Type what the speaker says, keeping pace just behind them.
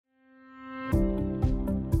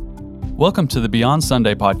Welcome to the Beyond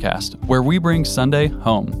Sunday podcast, where we bring Sunday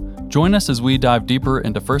home. Join us as we dive deeper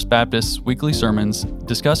into First Baptist's weekly sermons,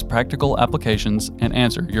 discuss practical applications, and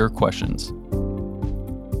answer your questions.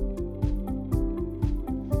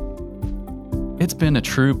 It's been a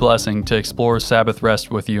true blessing to explore Sabbath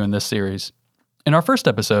Rest with you in this series. In our first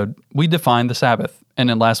episode, we defined the Sabbath,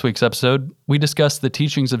 and in last week's episode, we discussed the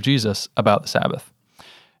teachings of Jesus about the Sabbath.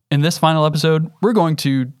 In this final episode, we're going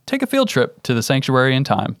to take a field trip to the sanctuary in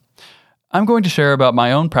time. I'm going to share about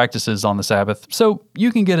my own practices on the Sabbath so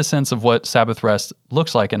you can get a sense of what Sabbath rest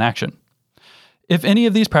looks like in action. If any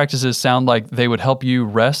of these practices sound like they would help you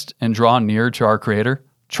rest and draw near to our Creator,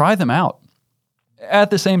 try them out. At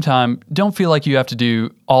the same time, don't feel like you have to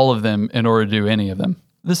do all of them in order to do any of them.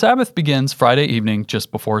 The Sabbath begins Friday evening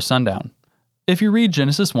just before sundown. If you read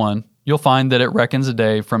Genesis 1, you'll find that it reckons a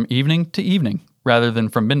day from evening to evening rather than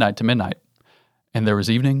from midnight to midnight. And there was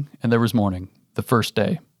evening and there was morning, the first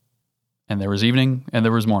day. And there was evening, and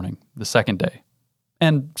there was morning, the second day,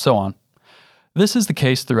 and so on. This is the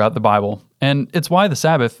case throughout the Bible, and it's why the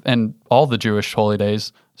Sabbath and all the Jewish holy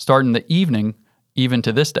days start in the evening, even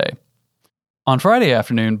to this day. On Friday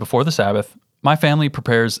afternoon before the Sabbath, my family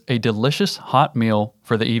prepares a delicious hot meal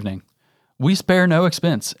for the evening. We spare no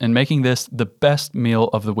expense in making this the best meal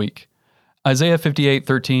of the week. Isaiah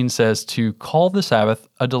 58:13 says to call the Sabbath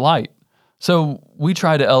a delight, so we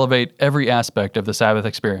try to elevate every aspect of the Sabbath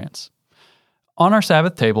experience. On our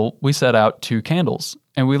Sabbath table, we set out 2 candles,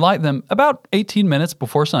 and we light them about 18 minutes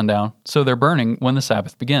before sundown, so they're burning when the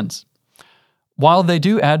Sabbath begins. While they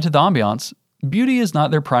do add to the ambiance, beauty is not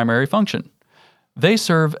their primary function. They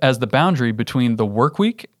serve as the boundary between the work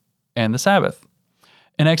week and the Sabbath.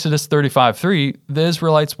 In Exodus 35:3, the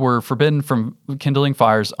Israelites were forbidden from kindling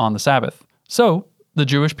fires on the Sabbath, so the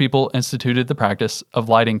Jewish people instituted the practice of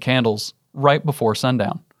lighting candles right before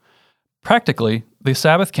sundown. Practically, the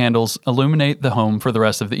Sabbath candles illuminate the home for the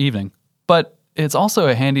rest of the evening, but it's also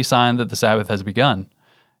a handy sign that the Sabbath has begun.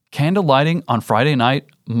 Candle lighting on Friday night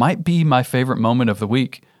might be my favorite moment of the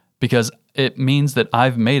week because it means that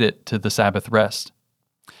I've made it to the Sabbath rest.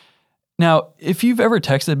 Now, if you've ever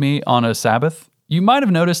texted me on a Sabbath, you might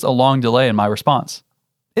have noticed a long delay in my response.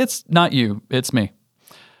 It's not you, it's me.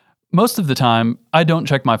 Most of the time, I don't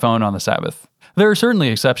check my phone on the Sabbath. There are certainly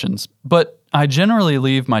exceptions, but I generally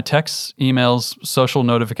leave my texts, emails, social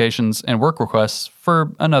notifications, and work requests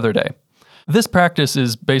for another day. This practice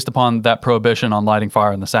is based upon that prohibition on lighting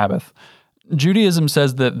fire on the Sabbath. Judaism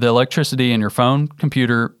says that the electricity in your phone,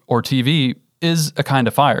 computer, or TV is a kind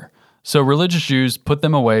of fire, so religious Jews put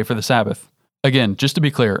them away for the Sabbath. Again, just to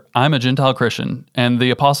be clear, I'm a Gentile Christian, and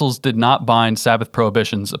the apostles did not bind Sabbath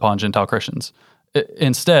prohibitions upon Gentile Christians.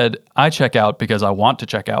 Instead, I check out because I want to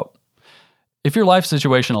check out. If your life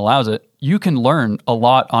situation allows it, you can learn a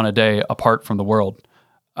lot on a day apart from the world.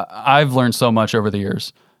 I've learned so much over the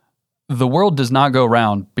years. The world does not go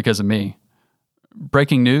round because of me.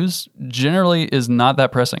 Breaking news generally is not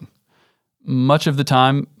that pressing. Much of the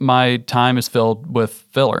time, my time is filled with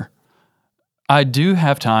filler. I do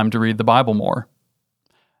have time to read the Bible more.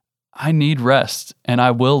 I need rest, and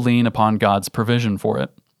I will lean upon God's provision for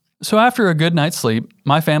it. So after a good night's sleep,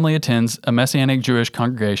 my family attends a Messianic Jewish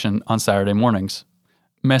congregation on Saturday mornings.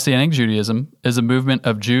 Messianic Judaism is a movement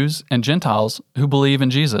of Jews and Gentiles who believe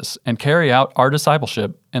in Jesus and carry out our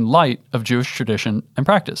discipleship in light of Jewish tradition and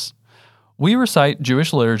practice. We recite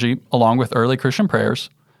Jewish liturgy along with early Christian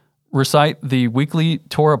prayers, recite the weekly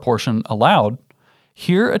Torah portion aloud,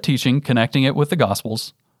 hear a teaching connecting it with the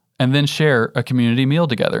Gospels, and then share a community meal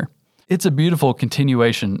together. It's a beautiful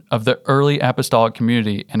continuation of the early apostolic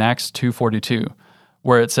community in Acts 2:42,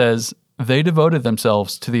 where it says, "They devoted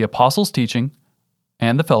themselves to the apostles' teaching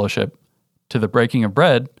and the fellowship, to the breaking of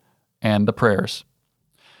bread and the prayers."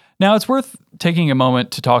 Now, it's worth taking a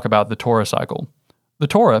moment to talk about the Torah cycle. The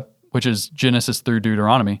Torah, which is Genesis through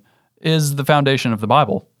Deuteronomy, is the foundation of the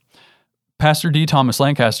Bible. Pastor D. Thomas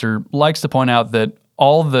Lancaster likes to point out that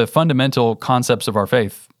all the fundamental concepts of our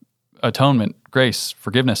faith, atonement, grace,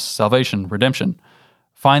 forgiveness, salvation, redemption,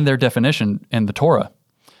 find their definition in the Torah.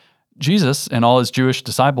 Jesus and all his Jewish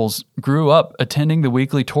disciples grew up attending the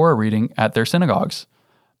weekly Torah reading at their synagogues.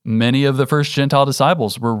 Many of the first Gentile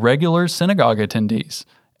disciples were regular synagogue attendees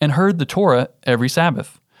and heard the Torah every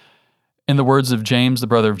Sabbath. In the words of James, the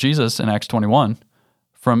brother of Jesus, in Acts 21,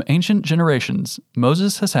 "From ancient generations,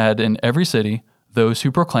 Moses has had in every city those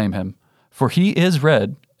who proclaim him, for he is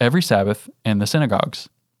read every Sabbath in the synagogues."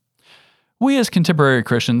 We as contemporary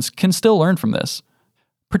Christians can still learn from this.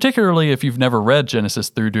 Particularly if you've never read Genesis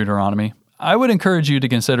through Deuteronomy, I would encourage you to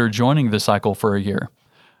consider joining this cycle for a year.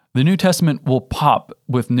 The New Testament will pop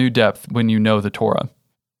with new depth when you know the Torah.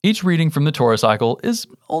 Each reading from the Torah cycle is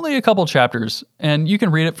only a couple chapters, and you can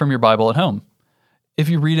read it from your Bible at home. If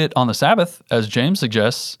you read it on the Sabbath, as James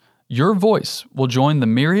suggests, your voice will join the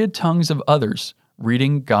myriad tongues of others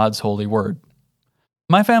reading God's holy word.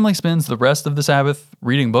 My family spends the rest of the Sabbath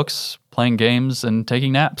reading books, playing games, and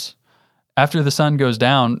taking naps. After the sun goes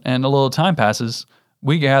down and a little time passes,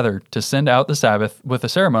 we gather to send out the Sabbath with a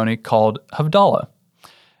ceremony called Havdalah.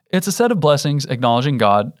 It's a set of blessings acknowledging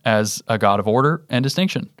God as a God of order and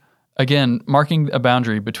distinction, again marking a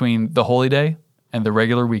boundary between the holy day and the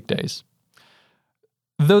regular weekdays.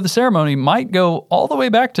 Though the ceremony might go all the way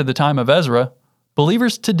back to the time of Ezra,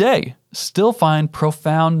 believers today still find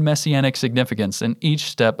profound messianic significance in each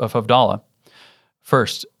step of Havdalah.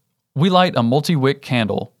 First, we light a multi-wick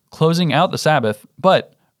candle, closing out the Sabbath,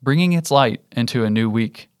 but bringing its light into a new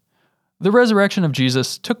week. The resurrection of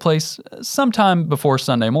Jesus took place sometime before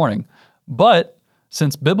Sunday morning, but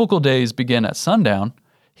since biblical days begin at sundown,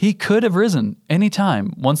 he could have risen any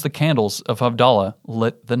time once the candles of Havdalah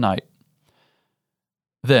lit the night.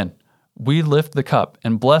 Then, we lift the cup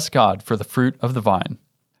and bless God for the fruit of the vine.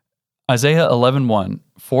 Isaiah 11:1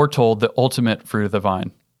 foretold the ultimate fruit of the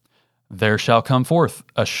vine. There shall come forth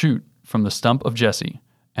a shoot from the stump of Jesse,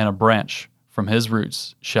 and a branch from his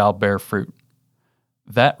roots shall bear fruit.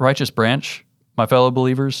 That righteous branch, my fellow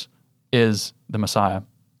believers, is the Messiah.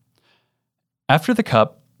 After the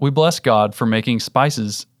cup, we bless God for making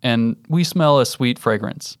spices, and we smell a sweet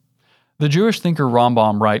fragrance. The Jewish thinker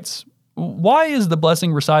Rambam writes, "Why is the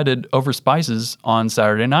blessing recited over spices on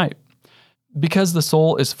Saturday night? Because the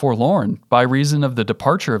soul is forlorn by reason of the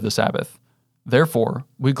departure of the Sabbath. Therefore,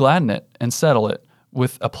 we gladden it and settle it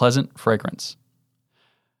with a pleasant fragrance."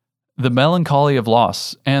 The melancholy of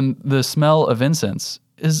loss and the smell of incense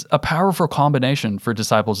is a powerful combination for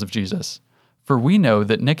disciples of Jesus, for we know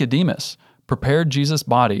that Nicodemus prepared Jesus'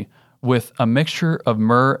 body with a mixture of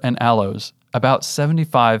myrrh and aloes, about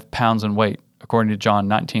 75 pounds in weight, according to John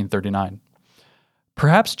 19:39.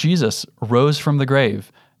 Perhaps Jesus rose from the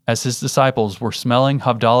grave as his disciples were smelling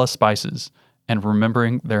Havdalah spices and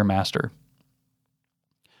remembering their master.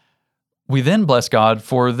 We then bless God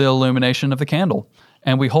for the illumination of the candle,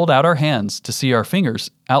 and we hold out our hands to see our fingers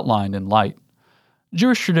outlined in light.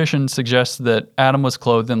 Jewish tradition suggests that Adam was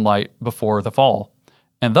clothed in light before the fall,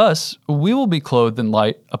 and thus we will be clothed in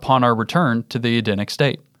light upon our return to the Edenic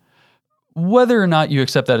state. Whether or not you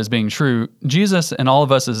accept that as being true, Jesus and all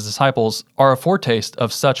of us as disciples are a foretaste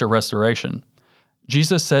of such a restoration.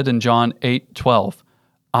 Jesus said in John 8:12,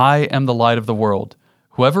 "I am the light of the world.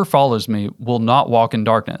 Whoever follows me will not walk in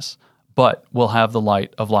darkness, but will have the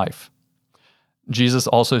light of life." Jesus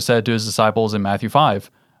also said to his disciples in Matthew 5,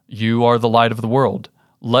 "You are the light of the world.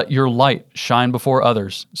 Let your light shine before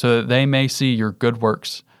others, so that they may see your good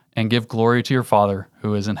works and give glory to your Father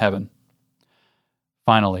who is in heaven."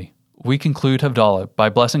 Finally, we conclude Havdalah by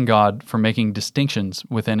blessing God for making distinctions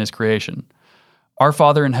within his creation. Our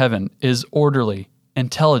Father in heaven is orderly,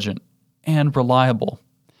 intelligent, and reliable.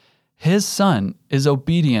 His Son is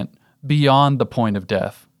obedient beyond the point of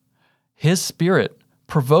death. His Spirit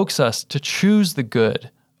provokes us to choose the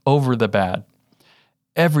good over the bad.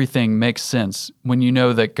 Everything makes sense when you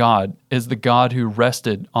know that God is the God who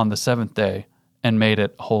rested on the seventh day and made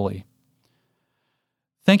it holy.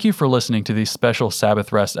 Thank you for listening to these special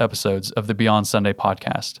Sabbath Rest episodes of the Beyond Sunday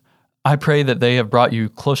podcast. I pray that they have brought you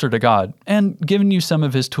closer to God and given you some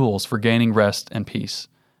of his tools for gaining rest and peace.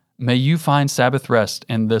 May you find Sabbath rest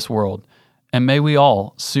in this world, and may we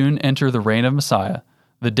all soon enter the reign of Messiah,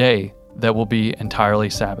 the day that will be entirely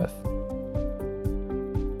Sabbath.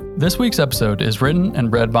 This week's episode is written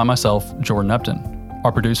and read by myself, Jordan Upton.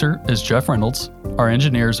 Our producer is Jeff Reynolds, our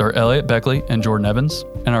engineers are Elliot Beckley and Jordan Evans,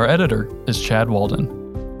 and our editor is Chad Walden.